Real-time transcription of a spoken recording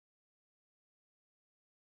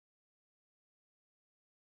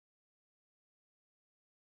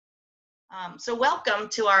So welcome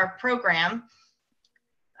to our program.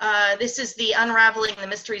 This is the Unraveling the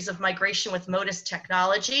Mysteries of Migration with Motus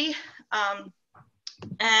Technology.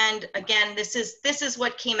 And again, this is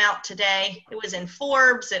what came out today. It was in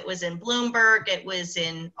Forbes, it was in Bloomberg, it was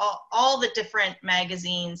in all the different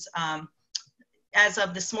magazines as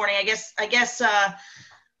of this morning. I guess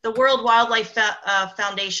the World Wildlife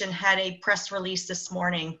Foundation had a press release this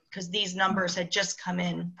morning because these numbers had just come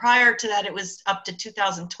in. Prior to that, it was up to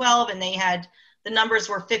 2012, and the numbers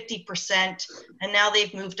were 50%, and now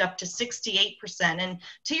they've moved up to 68%. And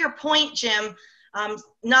to your point, Jim,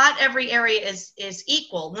 not every area is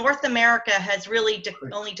equal. North America has really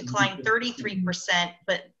only declined 33%,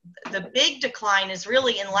 but the big decline is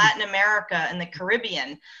really in Latin America and the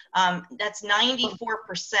Caribbean. That's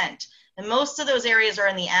 94%. And most of those areas are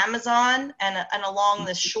in the Amazon and along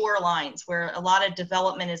the shorelines where a lot of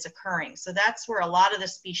development is occurring. So that's where a lot of the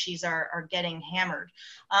species are getting hammered.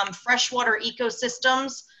 Freshwater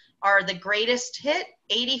ecosystems are the greatest hit.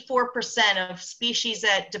 84% of species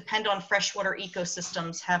that depend on freshwater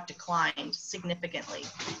ecosystems have declined significantly.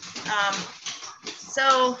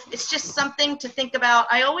 So it's just something to think about.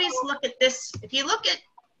 I always look at this, if you look at,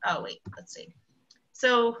 oh wait, let's see.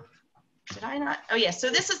 So did I not? Oh yeah, so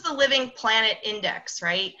this is the Living Planet Index,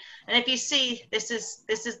 right? And if you see, this is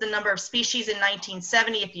the number of species in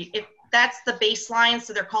 1970. If that's the baseline,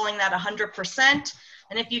 so they're calling that 100%.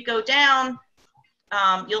 And if you go down,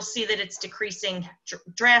 you'll see that it's decreasing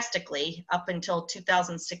drastically up until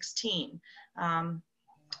 2016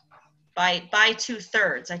 by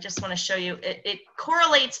 2/3. I just want to show you, it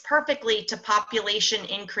correlates perfectly to population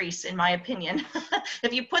increase, in my opinion.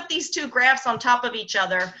 If you put these two graphs on top of each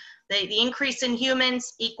other, the increase in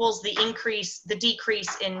humans equals the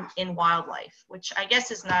decrease in wildlife, which I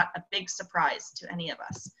guess is not a big surprise to any of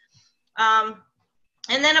us.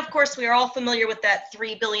 And then, of course, we are all familiar with that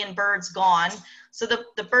 3 billion birds gone. So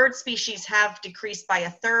the bird species have decreased by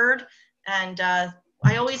 1/3. And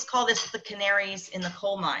I always call this the canaries in the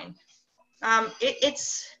coal mine.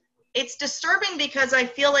 It's disturbing because I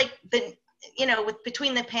feel like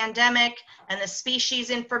between the pandemic and the species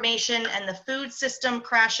information and the food system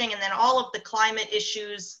crashing and then all of the climate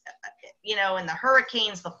issues, and the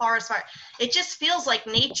hurricanes, the forest fire, it just feels like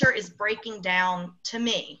nature is breaking down to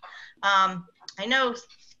me.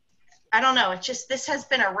 I don't know, this has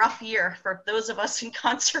been a rough year for those of us in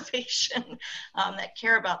conservation that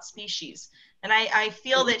care about species. And I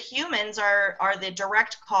feel that humans are the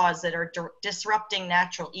direct cause that are disrupting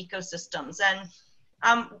natural ecosystems. And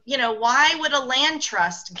why would a land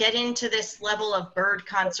trust get into this level of bird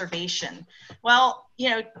conservation? Well,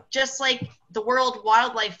 just like the World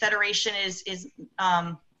Wildlife Federation is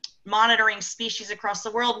monitoring species across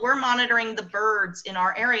the world, we're monitoring the birds in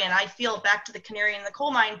our area. And I feel, back to the canary in the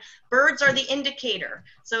coal mine, birds are the indicator.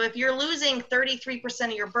 So if you're losing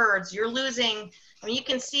 33% of your birds, you're losing, you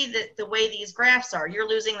can see that the way these graphs are, you're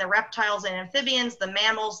losing the reptiles and amphibians, the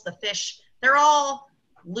mammals, the fish, they're all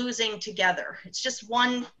losing together. It's just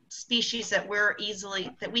one species that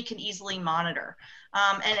we can easily monitor.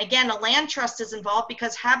 And again, a land trust is involved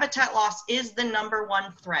because habitat loss is the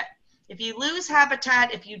 #1 threat. If you lose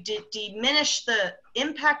habitat, if you diminish the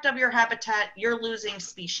impact of your habitat, you're losing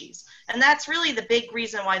species. And that's really the big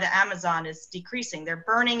reason why the Amazon is decreasing. They're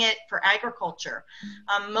burning it for agriculture.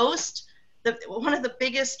 One of the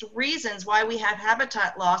biggest reasons why we have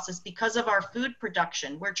habitat loss is because of our food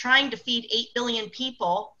production. We're trying to feed 8 billion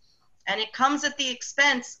people, and it comes at the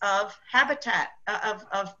expense of habitat,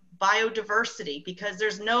 of biodiversity, because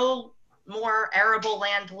there's no more arable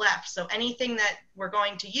land left. So anything that we're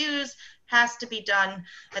going to use has to be done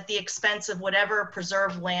at the expense of whatever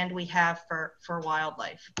preserved land we have for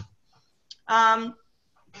wildlife. And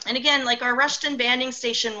again, like our Rushton banding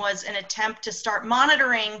station was an attempt to start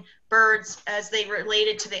monitoring birds as they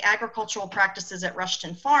related to the agricultural practices at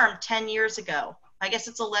Rushton Farm 10 years ago. I guess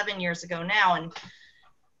it's 11 years ago now.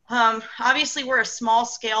 And obviously we're a small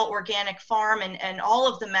scale organic farm, and all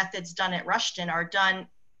of the methods done at Rushton are done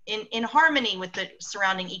in harmony with the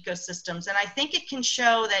surrounding ecosystems. And I think it can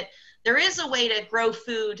show that there is a way to grow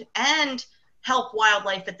food and help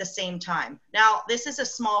wildlife at the same time. Now, this is a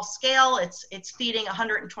small scale, it's feeding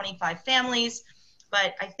 125 families,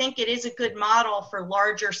 but I think it is a good model for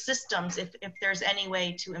larger systems if there's any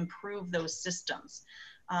way to improve those systems.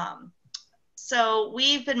 So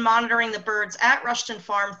we've been monitoring the birds at Rushton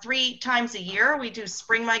Farm 3 times a year. We do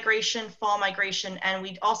spring migration, fall migration, and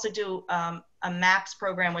we also do a MAPS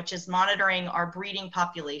program, which is monitoring our breeding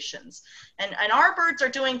populations. And our birds are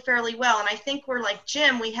doing fairly well. And I think we're like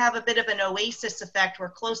Jim, we have a bit of an oasis effect. We're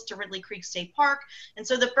close to Ridley Creek State Park. And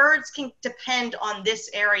so the birds can depend on this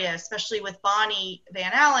area, especially with Bonnie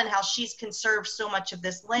Van Allen, how she's conserved so much of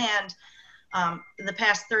this land in the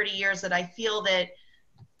past 30 years, that I feel that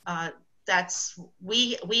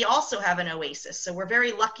we also have an oasis. So we're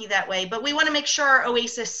very lucky that way, but we want to make sure our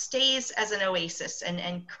oasis stays as an oasis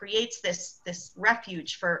and creates this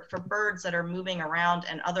refuge for birds that are moving around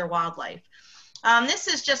and other wildlife. This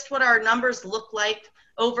is just what our numbers look like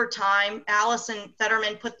over time. Allison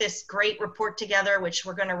Fetterman put this great report together, which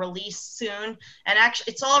we're going to release soon. And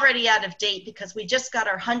actually, it's already out of date because we just got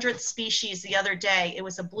our 100th species the other day. It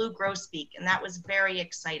was a blue grosbeak, and that was very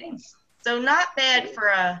exciting. So not bad for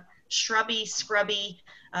a shrubby, scrubby,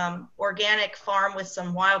 organic farm with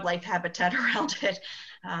some wildlife habitat around it.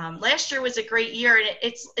 Last year was a great year, and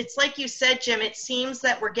it's like you said, Jim, it seems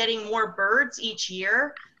that we're getting more birds each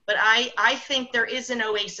year, but I think there is an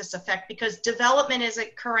oasis effect because development is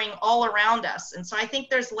occurring all around us. And so I think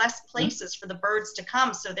there's less places for the birds to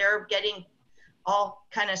come, so they're getting all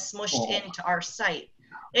kind of smushed into our site.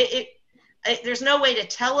 There's no way to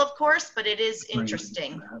tell, of course, but it is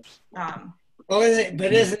interesting. But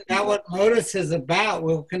isn't that what Motus is about?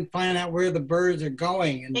 We can find out where the birds are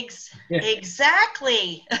going. And,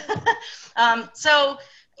 Exactly. So,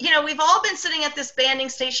 you know, we've all been sitting at this banding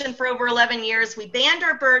station for over 11 years. We band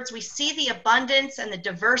our birds. We see the abundance and the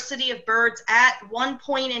diversity of birds at one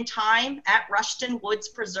point in time at Rushton Woods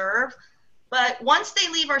Preserve. But once they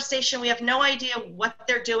leave our station, we have no idea what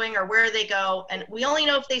they're doing or where they go. And we only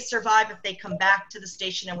know if they survive if they come back to the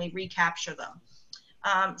station and we recapture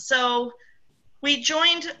them. So we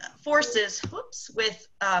joined forces with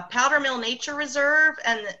Powdermill Nature Reserve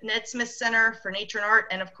and the Ned Smith Center for Nature and Art,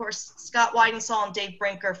 and of course Scott Weidensaul and Dave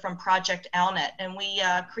Brinker from Project Owlnet. And we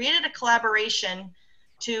created a collaboration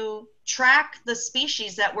to track the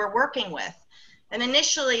species that we're working with. And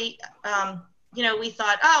initially, you know, we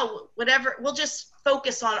thought, oh, whatever, we'll just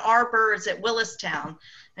focus on our birds at Willistown.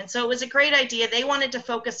 And so it was a great idea. They wanted to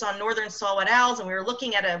focus on northern saw-whet owls, and we were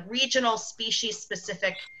looking at a regional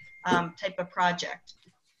species-specific type of project.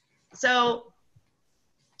 So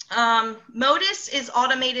Motus is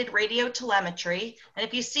automated radio telemetry. And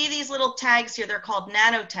if you see these little tags here, they're called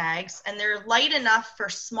nano tags, and they're light enough for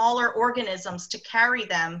smaller organisms to carry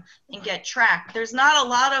them and get tracked. There's not a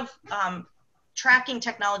lot of tracking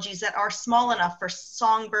technologies that are small enough for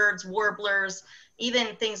songbirds, warblers,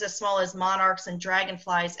 even things as small as monarchs and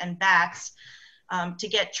dragonflies and bats to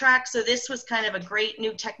get tracked. So this was kind of a great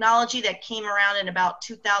new technology that came around in about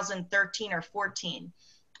 2013 or 14.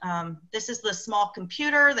 This is the small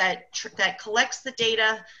computer that collects the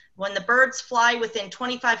data. When the birds fly within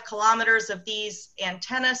 25 kilometers of these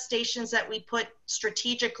antenna stations that we put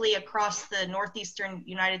strategically across the northeastern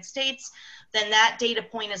United States, then that data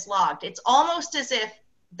point is logged. It's almost as if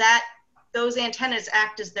those antennas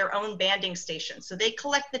act as their own banding station. So they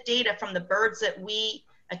collect the data from the birds that we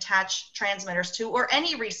attach transmitters to, or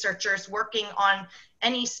any researchers working on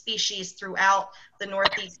any species throughout the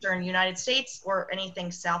northeastern United States or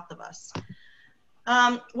anything south of us.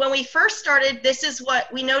 When we first started, this is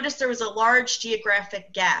what we noticed: there was a large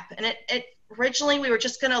geographic gap. And originally we were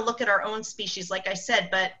just going to look at our own species, like I said,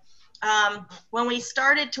 but when we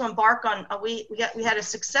started to embark on, we had a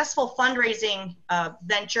successful fundraising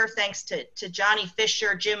venture thanks to Johnny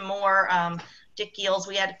Fisher, Jim Moore, Dick Eels.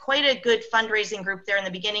 We had quite a good fundraising group there in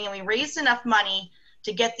the beginning, and we raised enough money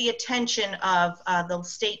to get the attention of the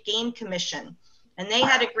State Game Commission. And they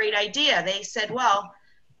had a great idea. They said, well,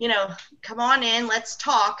 you know, come on in, let's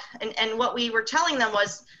talk. And what we were telling them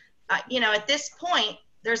was, you know, at this point,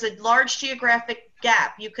 there's a large geographic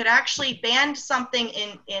gap. You could actually band something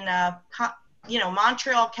in you know,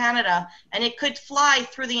 Montreal, Canada, and it could fly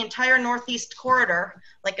through the entire Northeast corridor,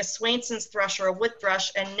 like a Swainson's thrush or a wood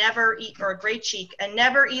thrush, and never or a gray cheek, and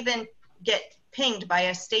never even get pinged by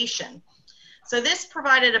a station. So this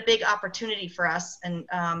provided a big opportunity for us. And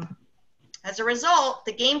as a result,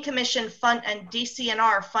 the Game Commission and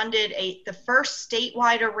DCNR funded the first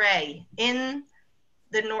statewide array in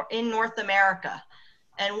North America.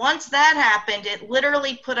 And once that happened, it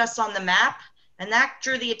literally put us on the map, and that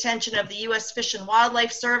drew the attention of the U.S. Fish and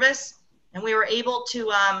Wildlife Service. And we were able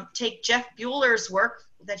to take Jeff Bueller's work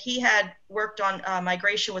that he had worked on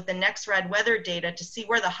migration with the NextRad weather data to see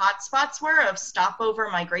where the hot spots were of stopover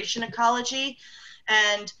migration ecology.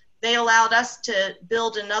 And they allowed us to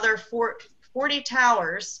build another 40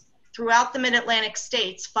 towers throughout the mid-Atlantic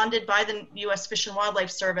states, funded by the U.S. Fish and Wildlife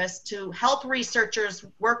Service, to help researchers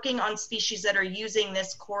working on species that are using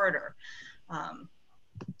this corridor.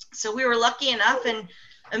 So we were lucky enough, and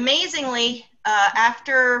amazingly,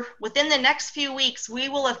 within the next few weeks, we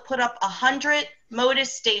will have put up 100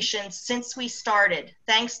 Motus stations since we started,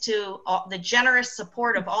 thanks to the generous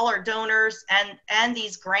support of all our donors and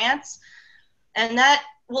these grants. And that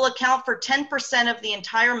will account for 10% of the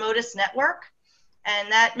entire Motus network.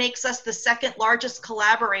 And that makes us the second largest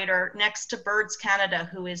collaborator next to Birds Canada,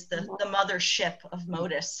 who is the mothership of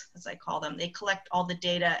Motus, as I call them. They collect all the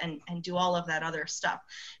data and do all of that other stuff.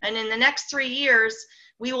 And in the next 3 years,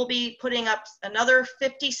 we will be putting up another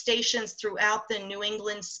 50 stations throughout the New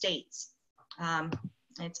England states.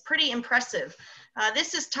 It's pretty impressive.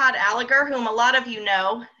 This is Todd Allagher, whom a lot of you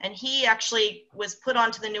know, and he actually was put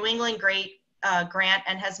onto the New England grant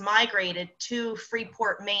and has migrated to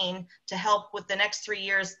Freeport, Maine to help with the next 3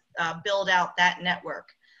 years build out that network.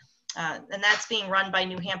 And that's being run by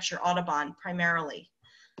New Hampshire Audubon primarily.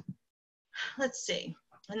 Let's see.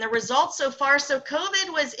 And the results so far, so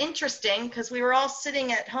COVID was interesting because we were all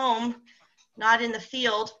sitting at home, not in the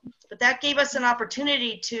field, but that gave us an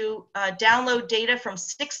opportunity to download data from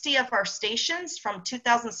 60 of our stations from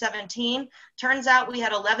 2017. Turns out we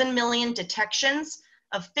had 11 million detections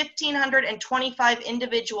of 1,525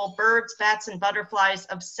 individual birds, bats, and butterflies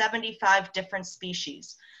of 75 different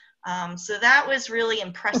species. So that was really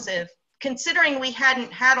impressive, considering we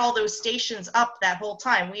hadn't had all those stations up that whole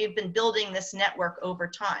time. We have been building this network over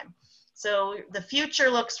time. So the future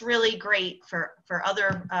looks really great for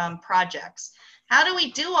other projects. How do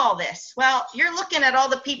we do all this? Well, you're looking at all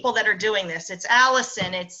the people that are doing this. It's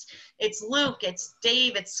Allison, it's Luke, it's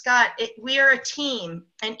Dave, it's Scott. We are a team,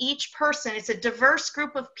 and each person, it's a diverse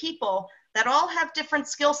group of people that all have different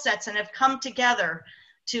skill sets and have come together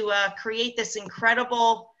to create this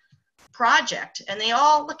incredible project. And they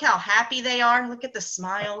all, look how happy they are. Look at the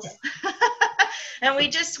smiles. And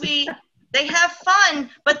they have fun,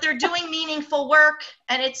 but they're doing meaningful work,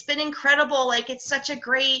 and it's been incredible. Like, it's such a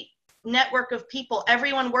great network of people,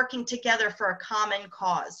 everyone working together for a common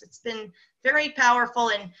cause. It's been very powerful,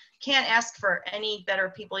 and can't ask for any better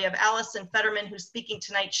people. You have Allison Fetterman, who's speaking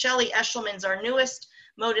tonight. Shelley Eshelman's our newest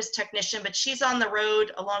Motus technician, but she's on the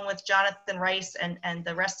road along with Jonathan Rice and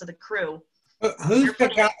the rest of the crew. Who's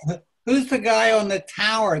the guy on the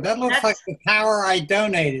tower? That looks like the tower I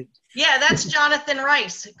donated. Yeah, that's Jonathan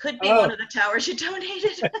Rice. It could be one of the towers you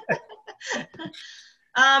donated.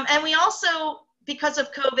 And we also, because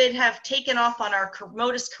of COVID, have taken off on our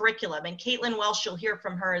Motus curriculum, and Caitlin Welsh, you'll hear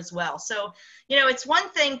from her as well. So, you know, it's one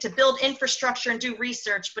thing to build infrastructure and do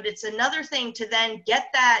research, but it's another thing to then get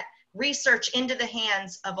that research into the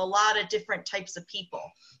hands of a lot of different types of people.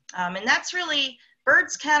 And that's really,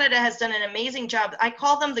 Birds Canada has done an amazing job. I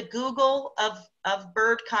call them the Google of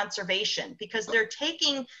bird conservation, because they're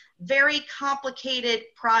taking very complicated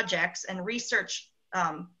projects and research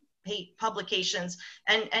publications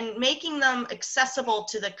and making them accessible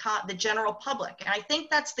to the general public. And I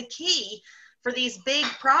think that's the key for these big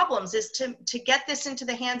problems, is to get this into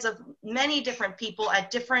the hands of many different people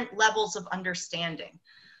at different levels of understanding.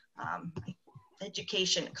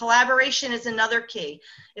 Education, collaboration is another key.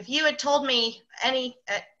 If you had told me at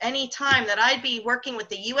any time that I'd be working with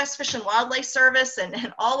the U.S. Fish and Wildlife Service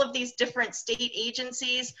and all of these different state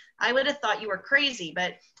agencies, I would have thought you were crazy.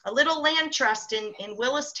 But a little land trust in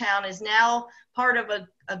Willistown is now part of a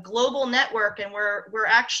global network, and we're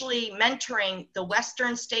actually mentoring the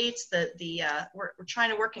western states. We're trying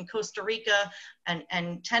to work in Costa Rica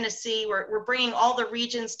and Tennessee. We're bringing all the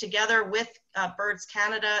regions together with Birds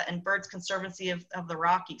Canada and Birds Conservancy of the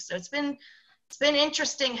Rockies. So it's been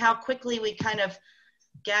interesting how quickly we kind of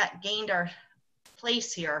gained our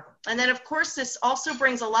place here. And then, of course, this also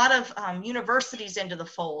brings a lot of universities into the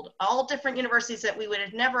fold. All different universities that we would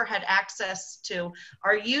have never had access to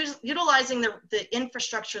are utilizing the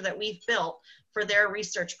infrastructure that we've built for their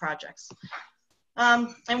research projects.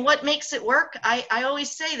 And what makes it work? I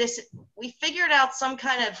always say this, we figured out some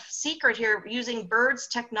kind of secret here using birds,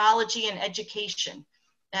 technology, and education.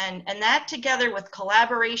 And that together with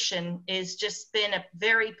collaboration is just been a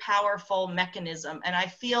very powerful mechanism. And I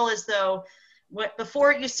feel as though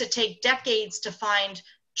before it used to take decades to find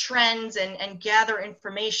trends and gather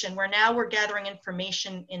information, where now we're gathering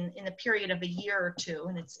information in a period of a year or two.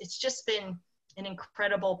 And it's just been an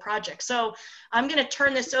incredible project. So I'm going to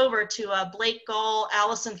turn this over to Blake Gull,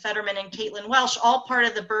 Allison Fetterman, and Caitlin Welsh, all part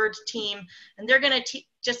of the bird team. And they're going to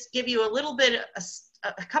just give you a little bit,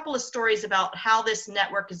 a couple of stories about how this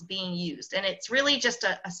network is being used. And it's really just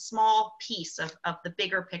a small piece of the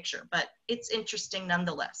bigger picture, but it's interesting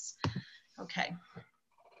nonetheless. Okay.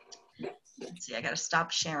 Let's see, I got to stop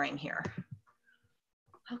sharing here.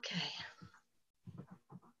 Okay.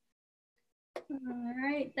 All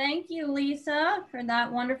right. Thank you, Lisa, for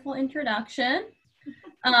that wonderful introduction.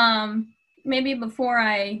 Maybe before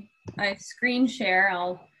I screen share,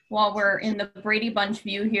 while we're in the Brady Bunch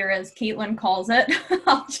view here, as Caitlin calls it,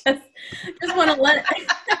 I'll just want to let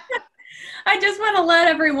I just want to let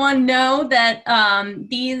everyone know that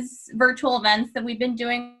these virtual events that we've been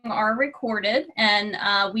doing are recorded, and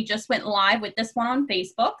we just went live with this one on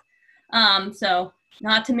Facebook. So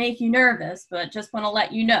not to make you nervous, but just want to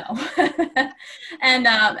let you know.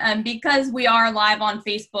 And because we are live on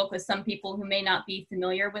Facebook with some people who may not be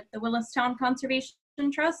familiar with the Willistown Conservation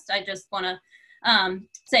Trust, I just want to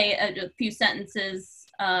say a few sentences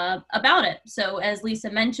about it. So as Lisa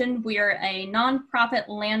mentioned, we are a nonprofit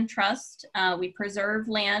land trust. We preserve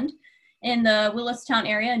land in the Willistown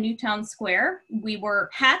area, Newtown Square. We were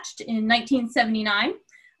hatched in 1979.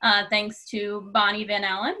 Thanks to Bonnie Van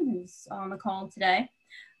Allen, who's on the call today.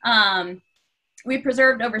 We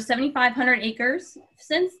preserved over 7,500 acres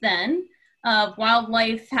since then of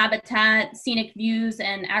wildlife habitat, scenic views,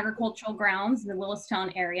 and agricultural grounds in the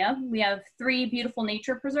Willistown area. We have 3 beautiful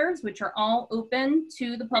nature preserves, which are all open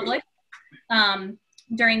to the public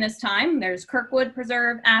during this time. There's Kirkwood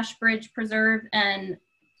Preserve, Ashbridge Preserve, and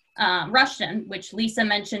Rushton, which Lisa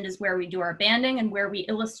mentioned is where we do our banding and where we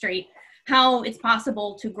illustrate how it's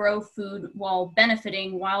possible to grow food while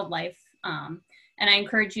benefiting wildlife. And I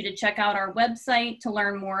encourage you to check out our website to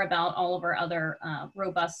learn more about all of our other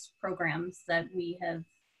robust programs that we have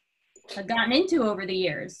gotten into over the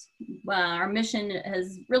years. Our mission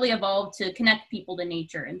has really evolved to connect people to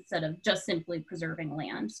nature instead of just simply preserving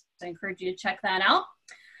land. So I encourage you to check that out.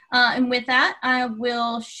 And with that, I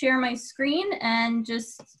will share my screen and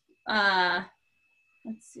just, let's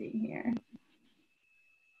see here.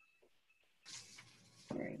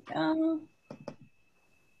 There we go.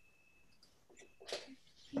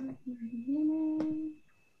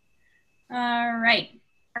 All right.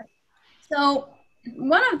 So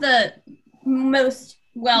one of the most,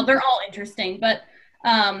 well, they're all interesting, but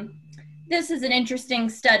this is an interesting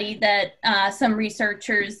study that some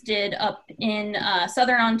researchers did up in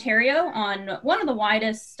Southern Ontario on one of the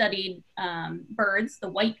widest studied birds, the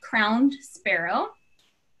white-crowned sparrow.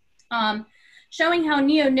 Showing how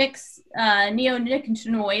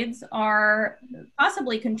neonicotinoids are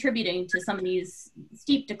possibly contributing to some of these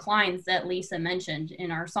steep declines that Lisa mentioned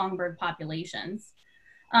in our songbird populations.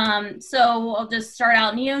 So I'll just start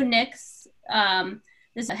out. Neonics,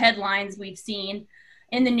 this is the headlines we've seen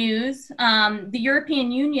in the news. The European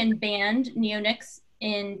Union banned neonics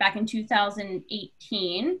back in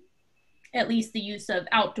 2018, at least the use of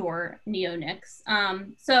outdoor neonics.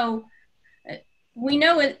 So we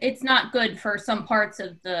know it's not good for some parts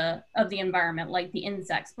of the environment, like the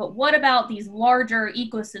insects, but what about these larger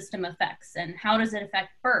ecosystem effects, and how does it affect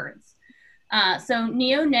birds? So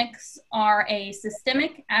neonics are a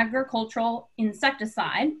systemic agricultural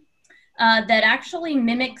insecticide that actually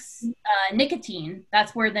mimics nicotine.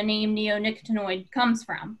 That's where the name neonicotinoid comes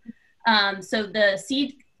from. So the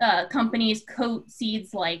seed companies coat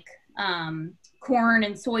seeds like corn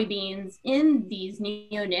and soybeans in these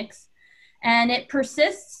neonics, and it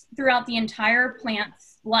persists throughout the entire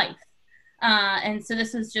plant's life. And so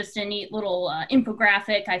this is just a neat little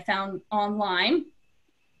infographic I found online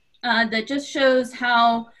that just shows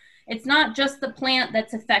how it's not just the plant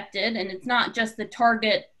that's affected, and it's not just the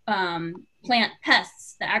target plant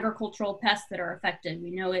pests, the agricultural pests that are affected. We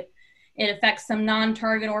know it affects some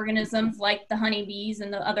non-target organisms like the honeybees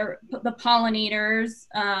and the pollinators.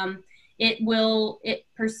 It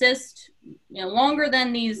persists, longer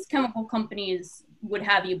than these chemical companies would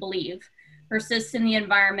have you believe. Persists in the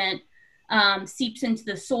environment, seeps into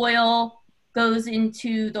the soil, goes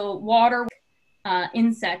into the water.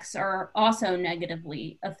 Insects are also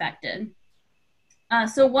negatively affected.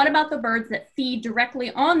 So what about the birds that feed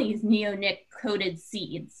directly on these neonic-coated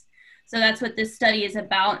seeds? So that's what this study is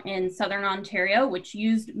about in Southern Ontario, which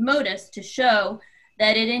used Motus to show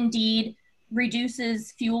that it indeed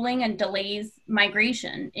reduces fueling and delays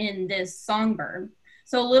migration in this songbird.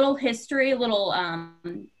 So a little history, a little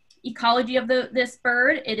ecology of this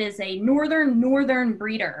bird. It is a northern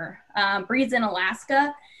breeder, breeds in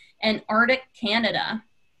Alaska and Arctic Canada.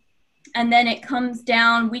 And then it comes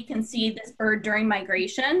down, we can see this bird during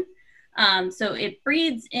migration. So it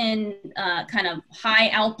breeds in kind of high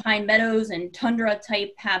alpine meadows and tundra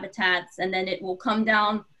type habitats, and then it will come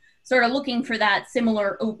down sort of looking for that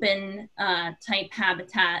similar open type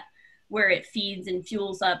habitat where it feeds and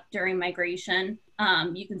fuels up during migration.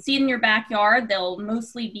 You can see it in your backyard. They'll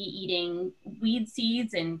mostly be eating weed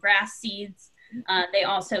seeds and grass seeds. They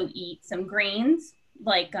also eat some grains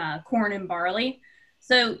like corn and barley.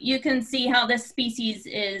 So you can see how this species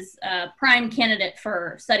is a prime candidate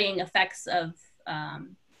for studying effects of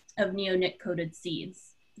neonic-coated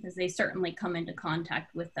seeds, because they certainly come into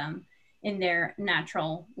contact with them in their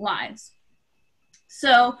natural lives.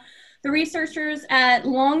 So the researchers at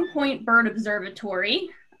Long Point Bird Observatory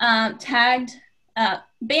caught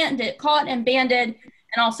and banded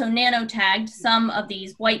and also nanotagged some of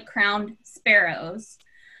these white-crowned sparrows.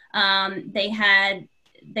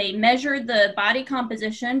 They measured the body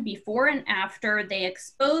composition before and after they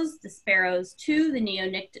exposed the sparrows to the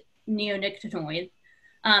neonicotinoid.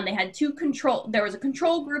 They had there was a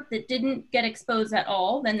control group that didn't get exposed at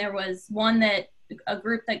all. Then there was a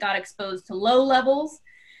group that got exposed to low levels,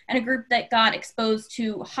 and a group that got exposed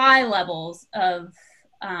to high levels of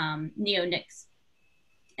neonics.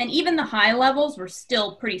 And even the high levels were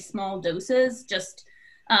still pretty small doses, just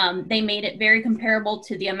they made it very comparable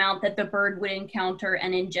to the amount that the bird would encounter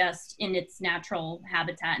and ingest in its natural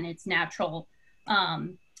habitat and its natural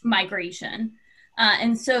migration.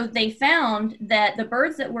 And so they found that the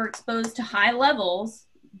birds that were exposed to high levels,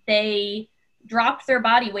 they dropped their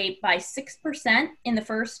body weight by 6% in the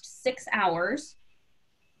first 6 hours.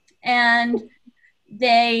 And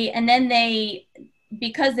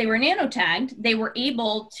because they were nanotagged, they were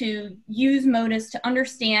able to use Motus to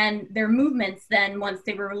understand their movements then once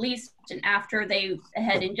they were released and after they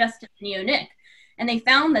had ingested the neonic. And they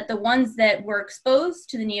found that the ones that were exposed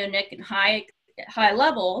to the neonic at high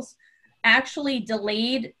levels actually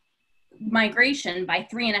delayed migration by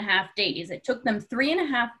 3.5 days. It took them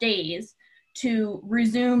 3.5 days to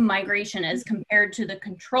resume migration as compared to the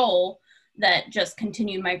control that just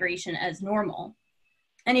continued migration as normal.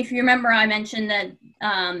 And if you remember, I mentioned that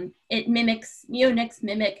neonics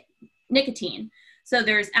mimic nicotine. So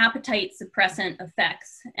there's appetite suppressant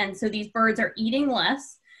effects. And so these birds are eating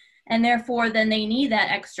less, and therefore then they need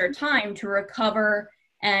that extra time to recover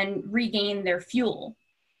and regain their fuel.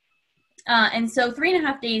 And so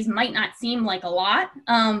 3.5 days might not seem like a lot,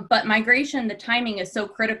 but migration, the timing is so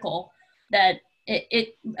critical that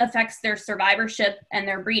it affects their survivorship and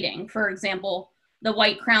their breeding. For example, the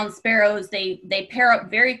white-crowned sparrows, they pair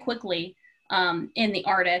up very quickly in the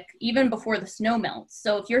Arctic, even before the snow melts.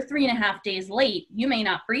 So if you're 3.5 days late, you may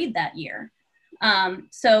not breed that year.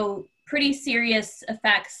 So pretty serious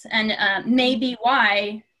effects, and maybe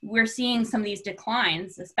why we're seeing some of these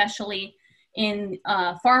declines, especially in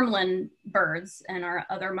farmland birds and our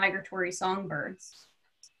other migratory songbirds.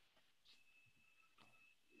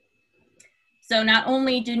 So not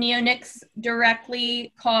only do neonics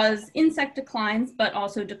directly cause insect declines, but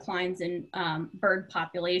also declines in bird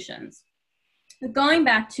populations. But going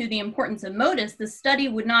back to the importance of Motus, the study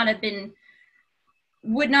would not have been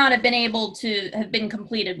able to have been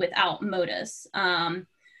completed without Motus.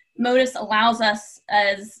 Motus allows us,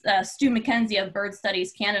 as Stu McKenzie of Bird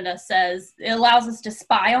Studies Canada says, it allows us to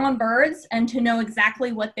spy on birds and to know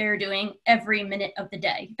exactly what they're doing every minute of the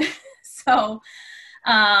day. So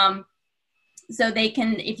they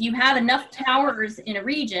can, if you have enough towers in a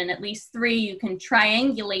region, at least 3, you can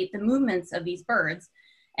triangulate the movements of these birds.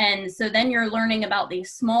 And so then you're learning about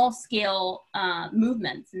these small scale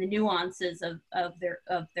movements and the nuances of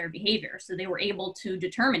their behavior. So they were able to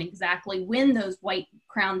determine exactly when those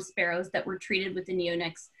white-crowned sparrows that were treated with the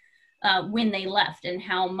neonics, when they left and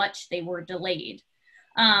how much they were delayed.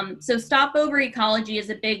 So stopover ecology is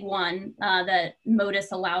a big one that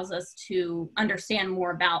Motus allows us to understand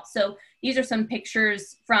more about. So these are some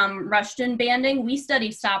pictures from Rushton banding. We study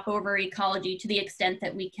stopover ecology to the extent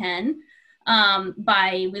that we can.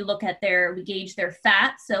 We look at we gauge their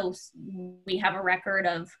fat. So we have a record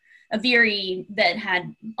of a veery that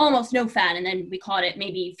had almost no fat, and then we caught it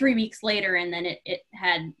maybe 3 weeks later, and then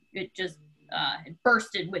it just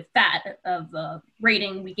bursted with fat of a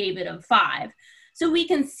rating we gave it of 5. So we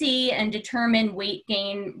can see and determine weight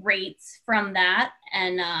gain rates from that,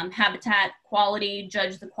 and habitat quality,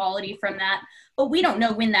 judge the quality from that. But we don't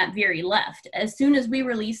know when that veery left. As soon as we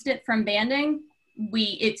released it from banding,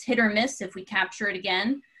 it's hit or miss if we capture it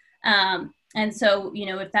again. And so,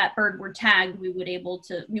 if that bird were tagged, we would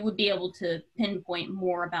be able to pinpoint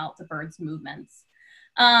more about the bird's movements.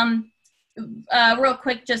 Real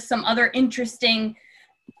quick, just some other interesting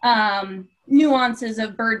nuances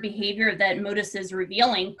of bird behavior that Motus is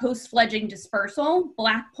revealing. Post-fledging dispersal,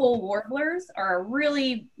 blackpoll warblers are a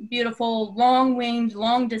really beautiful, long-winged,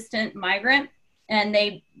 long-distant migrant, and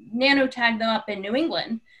they nanotagged them up in New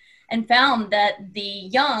England and found that the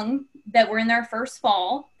young that were in their first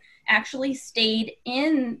fall actually stayed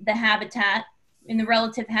in the habitat, in the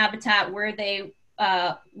relative habitat where they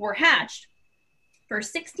were hatched for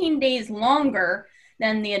 16 days longer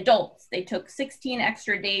than the adults. They took 16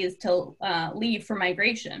 extra days to leave for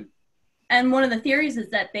migration. And one of the theories is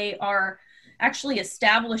that they are actually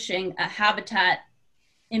establishing a habitat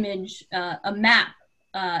image, a map,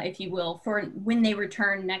 if you will, for when they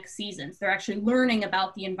return next season. So they're actually learning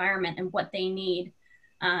about the environment and what they need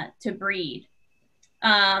to breed.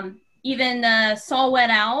 Even saw-whet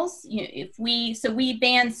owls, we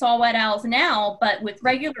ban saw-whet owls now, but with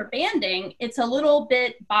regular banding, it's a little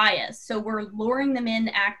bit biased. So we're luring them in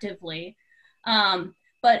actively.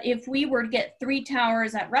 But if we were to get 3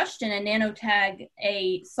 towers at Rushton and nanotag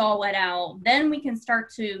a saw-whet owl, then we can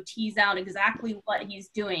start to tease out exactly what he's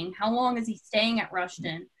doing. How long is he staying at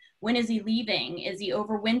Rushton? When is he leaving? Is he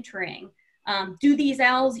overwintering? Do these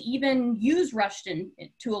owls even use Rushton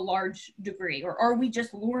to a large degree, or are we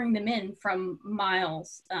just luring them in from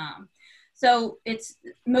miles? So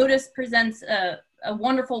Motus presents a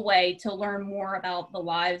wonderful way to learn more about the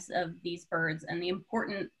lives of these birds and the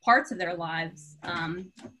important parts of their lives.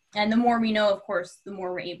 And the more we know, of course, the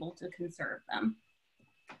more we're able to conserve them.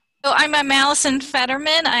 So I'm Allison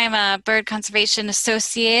Fetterman. I'm a bird conservation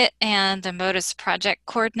associate and the Motus project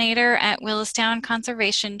coordinator at Willistown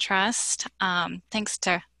Conservation Trust. Thanks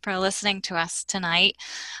for listening to us tonight.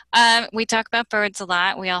 We talk about birds a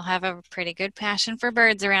lot. We all have a pretty good passion for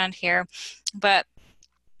birds around here, but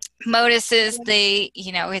Motus is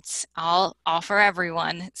it's all for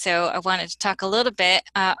everyone. So I wanted to talk a little bit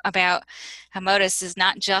about how Motus is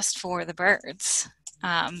not just for the birds.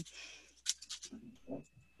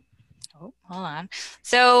 Hold on.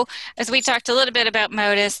 So as we talked a little bit about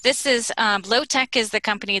Motus, this is Low-Tech is the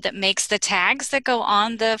company that makes the tags that go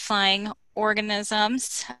on the flying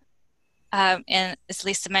organisms. And as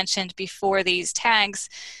Lisa mentioned, before these tags,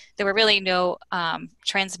 there were really no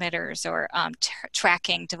transmitters or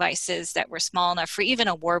tracking devices that were small enough for even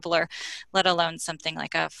a warbler, let alone something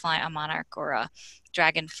like a monarch or a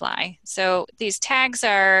dragonfly. So these tags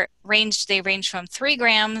range from 3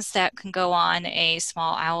 grams that can go on a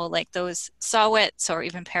small owl like those saw-whets or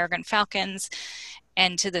even peregrine falcons,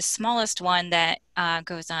 and to the smallest one that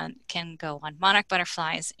can go on monarch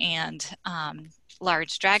butterflies and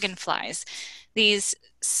large dragonflies. These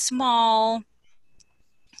small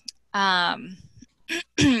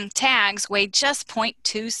tags weigh just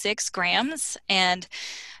 0.26 grams, and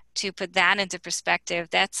to put that into perspective,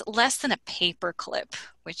 that's less than a paper clip,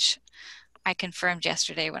 which I confirmed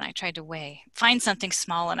yesterday when I tried to find something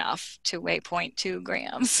small enough to weigh 0.2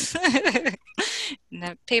 grams. And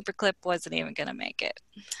the paper clip wasn't even going to make it.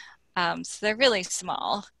 So they're really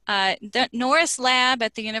small. The Norris Lab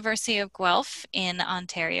at the University of Guelph in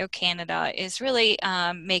Ontario, Canada, is really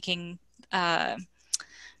making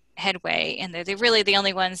headway, and they're really the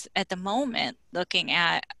only ones at the moment looking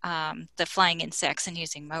at the flying insects and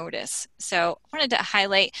using Motus. So I wanted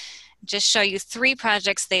to just show you 3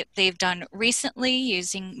 projects they've done recently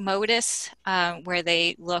using Motus, where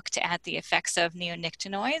they looked at the effects of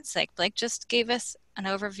neonicotinoids, like Blake just gave us an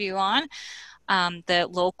overview on. The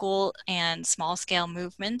local and small scale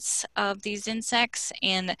movements of these insects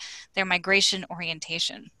and their migration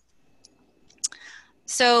orientation.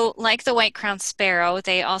 So like the white-crowned sparrow,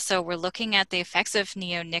 they also were looking at the effects of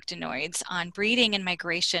neonicotinoids on breeding and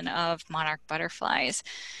migration of monarch butterflies.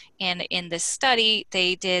 And in this study,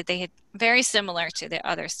 they had very similar to the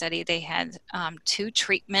other study. They had 2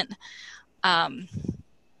 treatment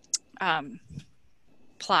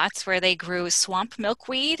plots where they grew swamp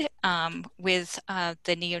milkweed with the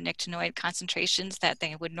neonicotinoid concentrations that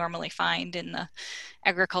they would normally find in the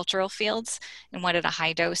agricultural fields, and one at a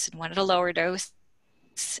high dose and one at a lower dose.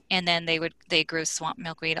 And then they grew swamp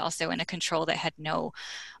milkweed also in a control that had no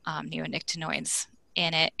neonicotinoids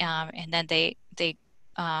in it, and then they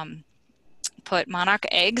put monarch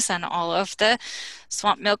eggs on all of the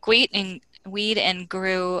swamp milkweed and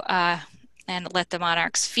grew and let the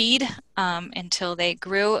monarchs feed until they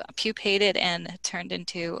grew, pupated, and turned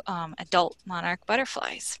into adult monarch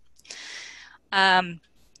butterflies.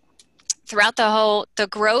 Throughout the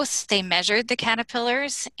growth, they measured the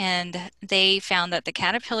caterpillars, and they found that the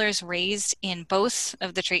caterpillars raised in both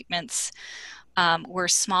of the treatments were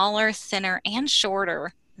smaller, thinner, and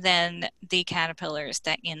shorter than the caterpillars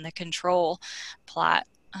that in the control plot.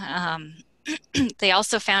 They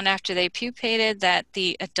also found after they pupated that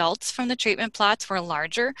the adults from the treatment plots were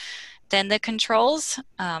larger than the controls.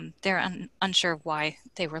 They're unsure why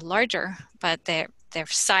they were larger, but their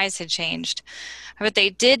size had changed. But they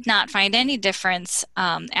did not find any difference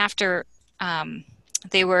after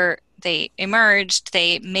they emerged.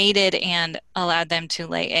 They mated and allowed them to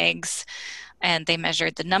lay eggs, and they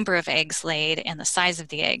measured the number of eggs laid and the size of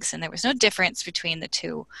the eggs, and there was no difference between the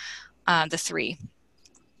 3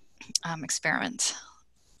 experiments.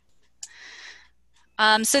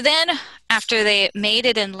 So then after they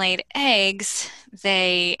mated and laid eggs,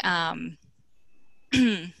 they,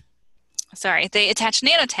 they attached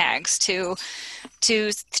nanotags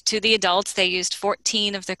to the adults. They used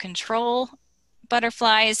 14 of the control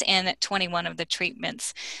butterflies and 21 of the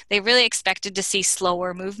treatments. They really expected to see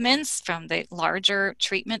slower movements from the larger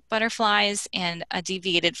treatment butterflies and a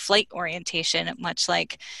deviated flight orientation, much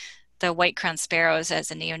like the white-crowned sparrows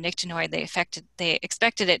as a neonictinoid. They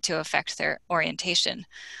expected it to affect their orientation.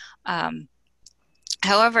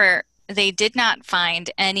 However, they did not find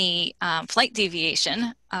any flight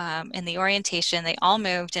deviation in the orientation. They all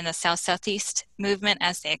moved in a south-southeast movement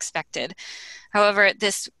as they expected. However,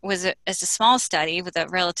 this was a small study with a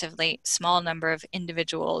relatively small number of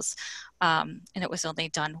individuals, and it was only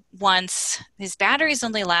done once. These batteries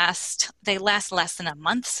only last less than a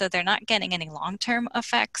month, so they're not getting any long-term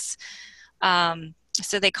effects.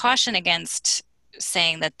 So they caution against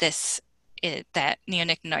saying that that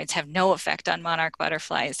neonictinoids have no effect on monarch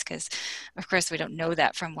butterflies, because of course we don't know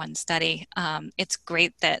that from one study. It's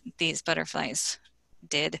great that these butterflies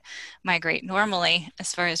did migrate normally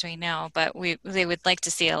as far as we know, but they would like to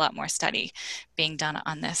see a lot more study being done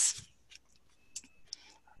on this.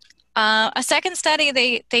 A second study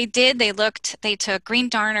they took green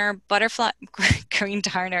darner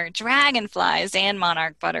dragonflies and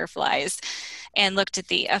monarch butterflies and looked at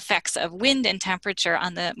the effects of wind and temperature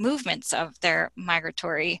on the movements of their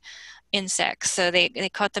migratory insects. So they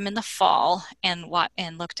caught them in the fall and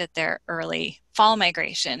looked at their early fall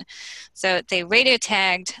migration. So they radio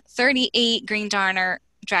tagged 38 green darner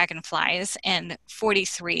dragonflies and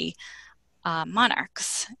 43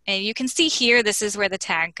 monarchs. And you can see here, this is where the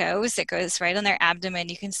tag goes. It goes right on their abdomen.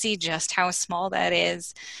 You can see just how small that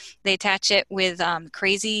is. They attach it with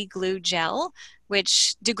crazy glue gel,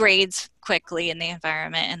 which degrades quickly in the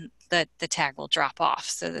environment, and the tag will drop off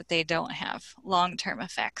so that they don't have long-term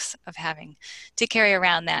effects of having to carry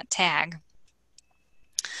around that tag.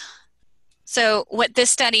 So what this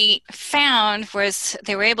study found was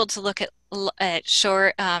they were able to look at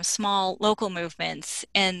short, small local movements,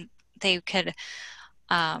 and they could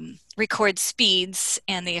record speeds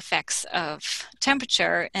and the effects of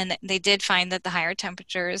temperature, and they did find that the higher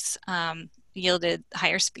temperatures yielded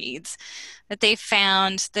higher speeds. But they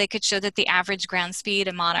found they could show that the average ground speed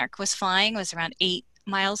a monarch was flying was around 8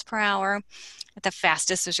 miles per hour. The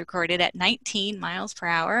fastest was recorded at 19 miles per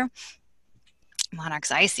hour.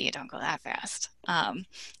 Monarchs I see don't go that fast.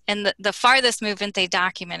 And the farthest movement they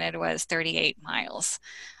documented was 38 miles.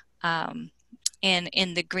 And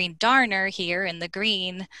in the green darner here, in the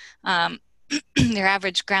green, their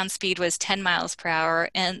average ground speed was 10 miles per hour,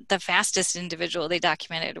 and the fastest individual they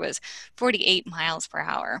documented was 48 miles per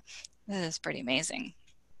hour. This is pretty amazing.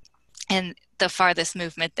 And the farthest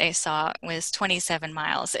movement they saw was 27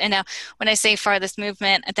 miles. And now when I say farthest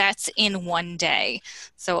movement, that's in one day.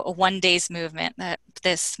 So a 1 day's movement that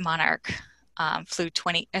this monarch flew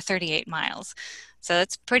 38 miles. So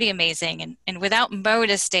that's pretty amazing. And without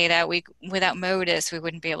Motus data, without Motus, we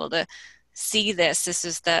wouldn't be able to see this. This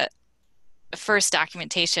is the first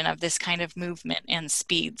documentation of this kind of movement and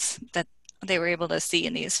speeds that they were able to see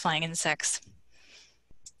in these flying insects.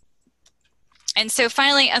 And so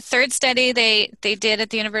finally, a third study they did at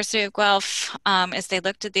the University of Guelph is they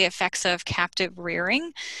looked at the effects of captive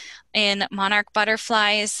rearing in monarch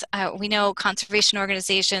butterflies. We know conservation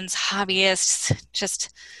organizations, hobbyists,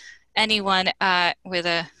 just anyone with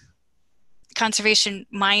a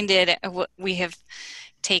conservation-minded, we have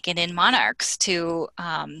taken in monarchs to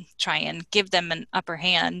try and give them an upper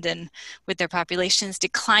hand. And with their populations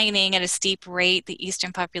declining at a steep rate, the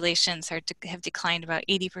eastern populations have declined about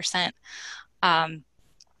 80%.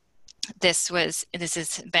 This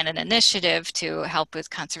has been an initiative to help with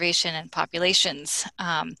conservation and populations.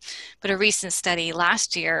 But a recent study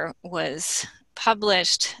last year was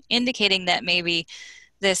published indicating that maybe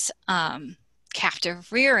this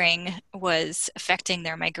captive rearing was affecting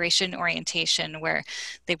their migration orientation, where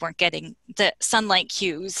they weren't getting the sunlight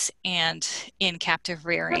cues and in captive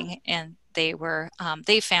rearing, and they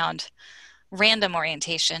found random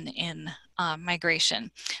orientation in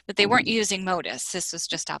migration, but they weren't using Motus. This was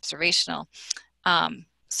just observational.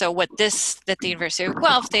 So what that the University of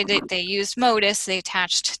Guelph, they used Motus. They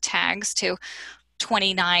attached tags to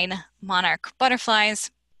 29 monarch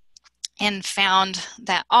butterflies and found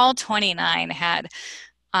that all 29 had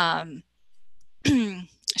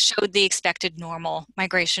showed the expected normal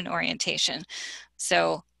migration orientation.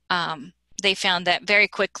 So they found that very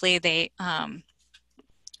quickly they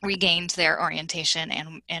regained their orientation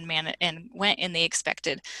and went in the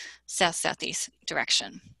expected south-southeast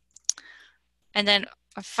direction. And then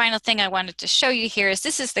a final thing I wanted to show you here is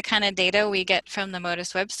this is the kind of data we get from the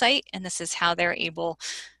Motus website, and this is how they're able,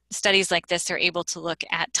 studies like this are able to look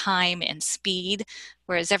at time and speed,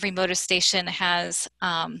 whereas every Motus station has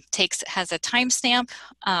has a timestamp.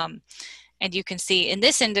 And you can see in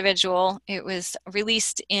this individual, it was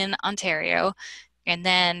released in Ontario and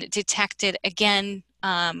then detected again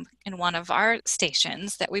in one of our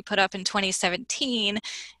stations that we put up in 2017,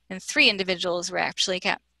 and 3 individuals were actually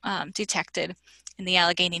detected in the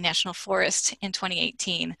Allegheny National Forest in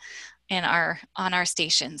 2018 on our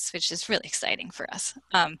stations, which is really exciting for us.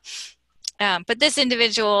 But this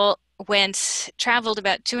individual traveled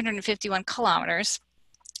about 251 kilometers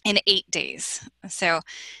in 8 days. So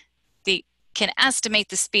they can estimate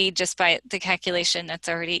the speed just by the calculation that's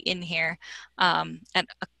already in here at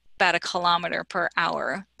about 1 kilometer per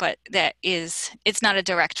hour, but it's not a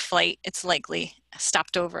direct flight. It's likely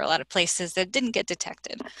stopped over a lot of places that didn't get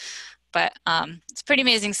detected. But it's pretty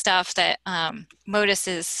amazing stuff that Motus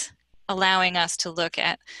is allowing us to look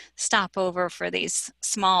at stopover for these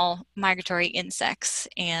small migratory insects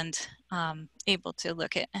and able to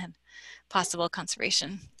look at possible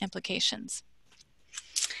conservation implications.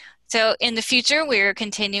 So in the future, we're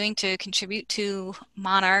continuing to contribute to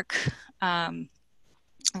monarch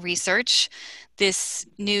research. This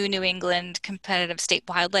new England competitive state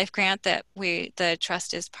wildlife grant that the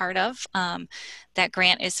trust is part of, that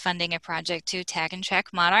grant is funding a project to tag and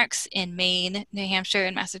track monarchs in Maine, New Hampshire,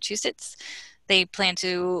 and Massachusetts. They plan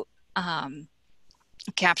to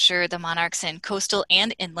capture the monarchs in coastal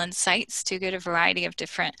and inland sites to get a variety of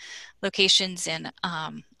different locations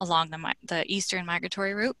along the eastern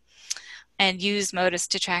migratory route, and use Motus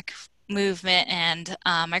to track movement and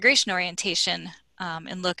migration orientation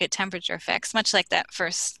and look at temperature effects, much like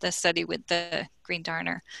the study with the green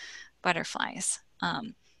darner butterflies.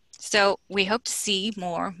 So we hope to see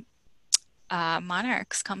more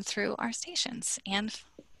monarchs come through our stations and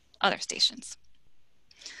other stations.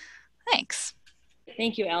 Thanks.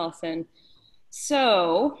 Thank you, Allison.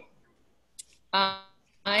 So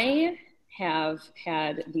I have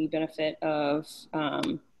had the benefit of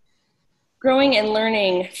growing and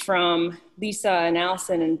learning from Lisa and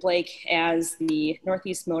Allison and Blake as the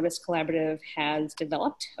Northeast Motus Collaborative has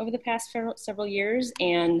developed over the past several years.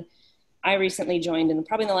 And I recently joined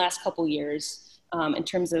probably in the last couple years in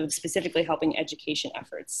terms of specifically helping education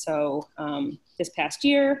efforts. So this past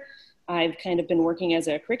year, I've kind of been working as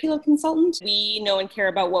a curriculum consultant. We know and care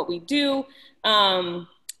about what we do,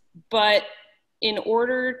 but in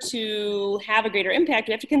order to have a greater impact,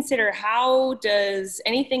 we have to consider how does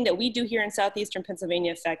anything that we do here in southeastern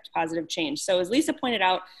Pennsylvania affect positive change. So as Lisa pointed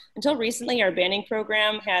out, until recently, our banding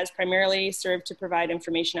program has primarily served to provide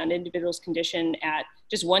information on individuals' condition at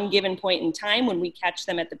just one given point in time when we catch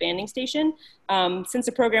them at the banding station. Since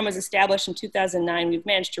the program was established in 2009, we've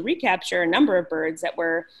managed to recapture a number of birds that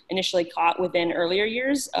were initially caught within earlier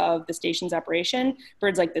years of the station's operation.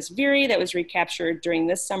 Birds like this veery that was recaptured during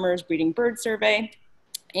this summer's breeding bird survey.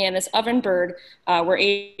 And this ovenbird were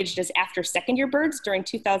aged as after second year birds during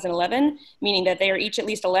 2011, meaning that they are each at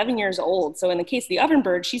least 11 years old. So in the case of the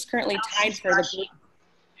ovenbird, she's currently tied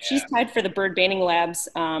for the Bird Banding Lab's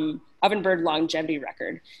ovenbird longevity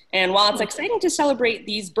record. And while it's exciting to celebrate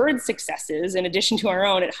these bird successes in addition to our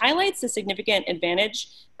own, it highlights the significant advantage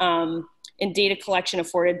in data collection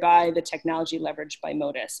afforded by the technology leveraged by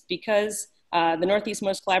Motus, because the Northeast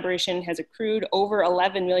Motus Collaboration has accrued over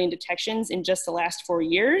 11 million detections in just the last 4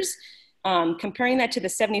 years. Comparing that to the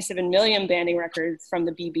 77 million banding records from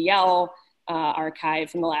the BBL archive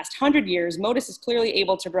from the last 100 years, Motus is clearly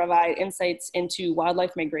able to provide insights into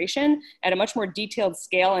wildlife migration at a much more detailed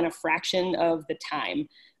scale and a fraction of the time.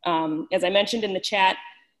 As I mentioned in the chat,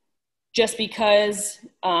 just because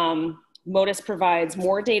Motus provides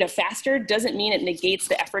more data faster doesn't mean it negates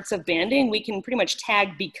the efforts of banding. We can pretty much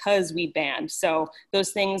tag because we band. So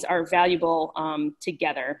those things are valuable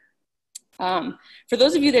together. For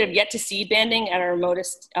those of you that have yet to see banding at our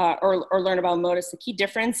Motus or learn about Motus, the key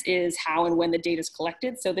difference is how and when the data is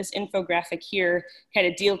collected. So this infographic here kind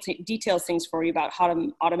of details things for you about how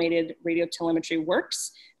automated radio telemetry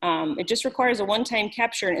works. It just requires a one-time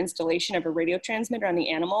capture and installation of a radio transmitter on the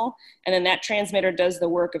animal, and then that transmitter does the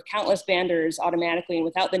work of countless banders automatically and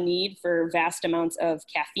without the need for vast amounts of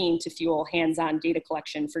caffeine to fuel hands-on data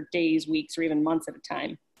collection for days, weeks, or even months at a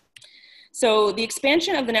time. So the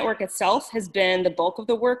expansion of the network itself has been the bulk of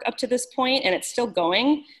the work up to this point, and it's still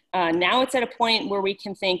going. Now it's at a point where we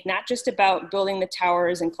can think not just about building the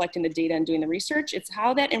towers and collecting the data and doing the research, it's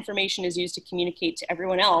how that information is used to communicate to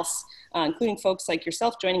everyone else, including folks like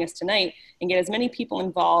yourself joining us tonight, and get as many people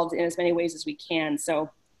involved in as many ways as we can. So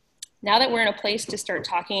Now that we're in a place to start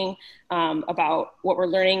talking about what we're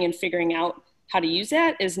learning and figuring out how to use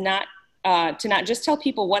that, is to not just tell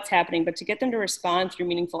people what's happening, but to get them to respond through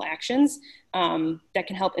meaningful actions that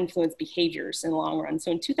can help influence behaviors in the long run.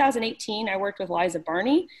 So in 2018, I worked with Liza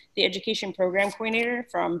Barney, the education program coordinator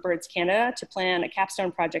from Birds Canada, to plan a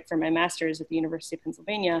capstone project for my master's at the University of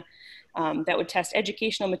Pennsylvania that would test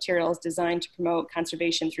educational materials designed to promote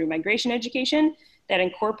conservation through migration education that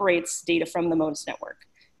incorporates data from the Motus network.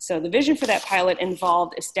 So the vision for that pilot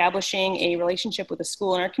involved establishing a relationship with a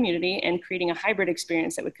school in our community and creating a hybrid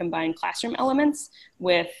experience that would combine classroom elements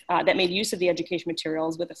with, that made use of the education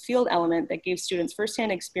materials, with a field element that gave students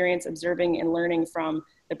firsthand experience observing and learning from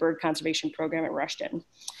the bird conservation program at Rushden.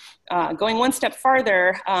 Going one step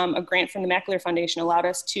farther, a grant from the Macular Foundation allowed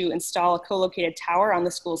us to install a co-located tower on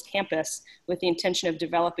the school's campus with the intention of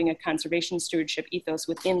developing a conservation stewardship ethos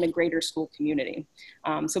within the greater school community.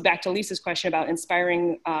 So back to Lisa's question about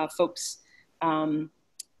inspiring folks,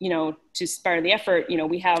 you know, to inspire the effort, you know,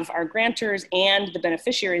 we have our grantors and the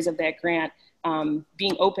beneficiaries of that grant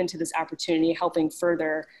being open to this opportunity, helping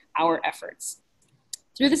further our efforts.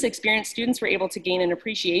 Through this experience, students were able to gain an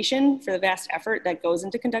appreciation for the vast effort that goes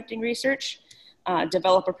into conducting research,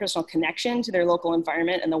 develop a personal connection to their local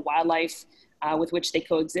environment and the wildlife with which they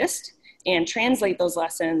coexist, and translate those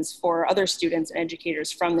lessons for other students and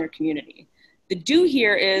educators from their community. The do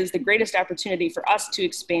here is the greatest opportunity for us to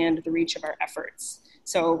expand the reach of our efforts.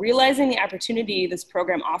 So realizing the opportunity this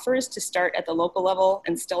program offers to start at the local level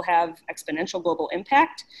and still have exponential global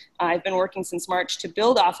impact, I've been working since March to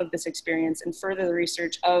build off of this experience and further the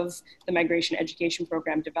research of the migration education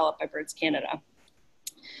program developed by Birds Canada.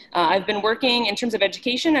 I've been working, in terms of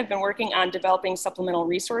education, I've been working on developing supplemental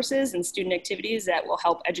resources and student activities that will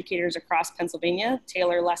help educators across Pennsylvania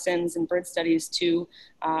tailor lessons in bird studies to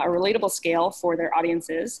a relatable scale for their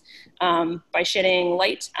audiences by shedding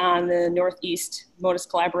light on the Northeast Motus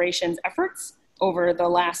collaboration's efforts over the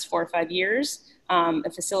last 4 or 5 years and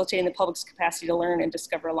facilitating the public's capacity to learn and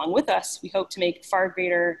discover along with us. We hope to make far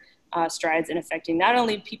greater strides in affecting not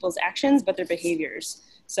only people's actions, but their behaviors.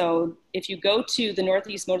 So if you go to the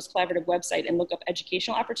Northeast Motus Collaborative website and look up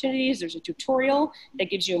educational opportunities, there's a tutorial that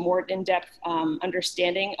gives you a more in-depth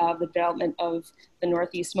understanding of the development of the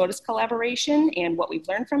Northeast Motus collaboration and what we've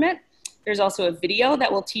learned from it. There's also a video that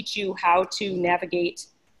will teach you how to navigate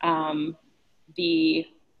the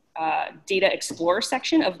Data Explorer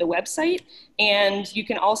section of the website. And you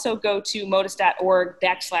can also go to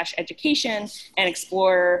motus.org/education and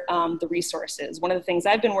explore the resources. One of the things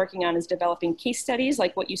I've been working on is developing case studies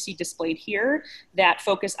like what you see displayed here that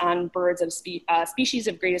focus on birds of species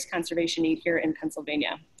of greatest conservation need here in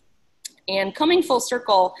Pennsylvania. And coming full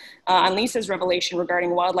circle on Lisa's revelation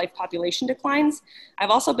regarding wildlife population declines,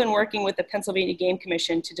 I've also been working with the Pennsylvania Game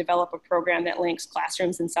Commission to develop a program that links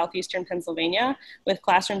classrooms in southeastern Pennsylvania with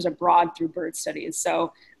classrooms abroad through bird studies.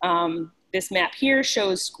 So this map here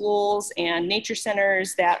shows schools and nature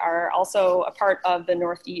centers that are also a part of the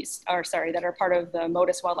that are part of the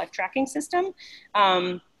Motus Wildlife Tracking System.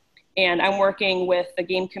 And I'm working with the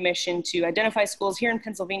Game Commission to identify schools here in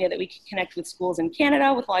Pennsylvania that we can connect with schools in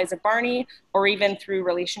Canada with Liza Barney, or even through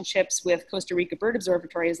relationships with Costa Rica Bird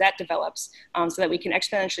Observatory as that develops, so that we can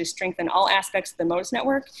exponentially strengthen all aspects of the Motus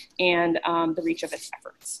network and the reach of its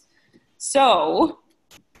efforts. So,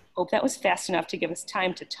 hope that was fast enough to give us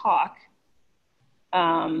time to talk.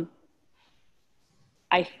 I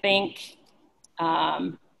think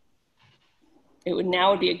it would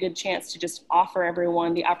now be a good chance to just offer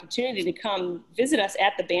everyone the opportunity to come visit us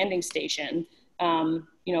at the banding station. You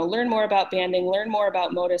know, learn more about banding, learn more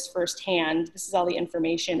about Motus firsthand. This is all the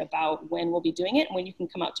information about when we'll be doing it and when you can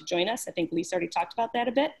come out to join us. I think Lisa already talked about that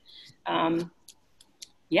a bit.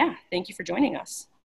 Yeah, thank you for joining us.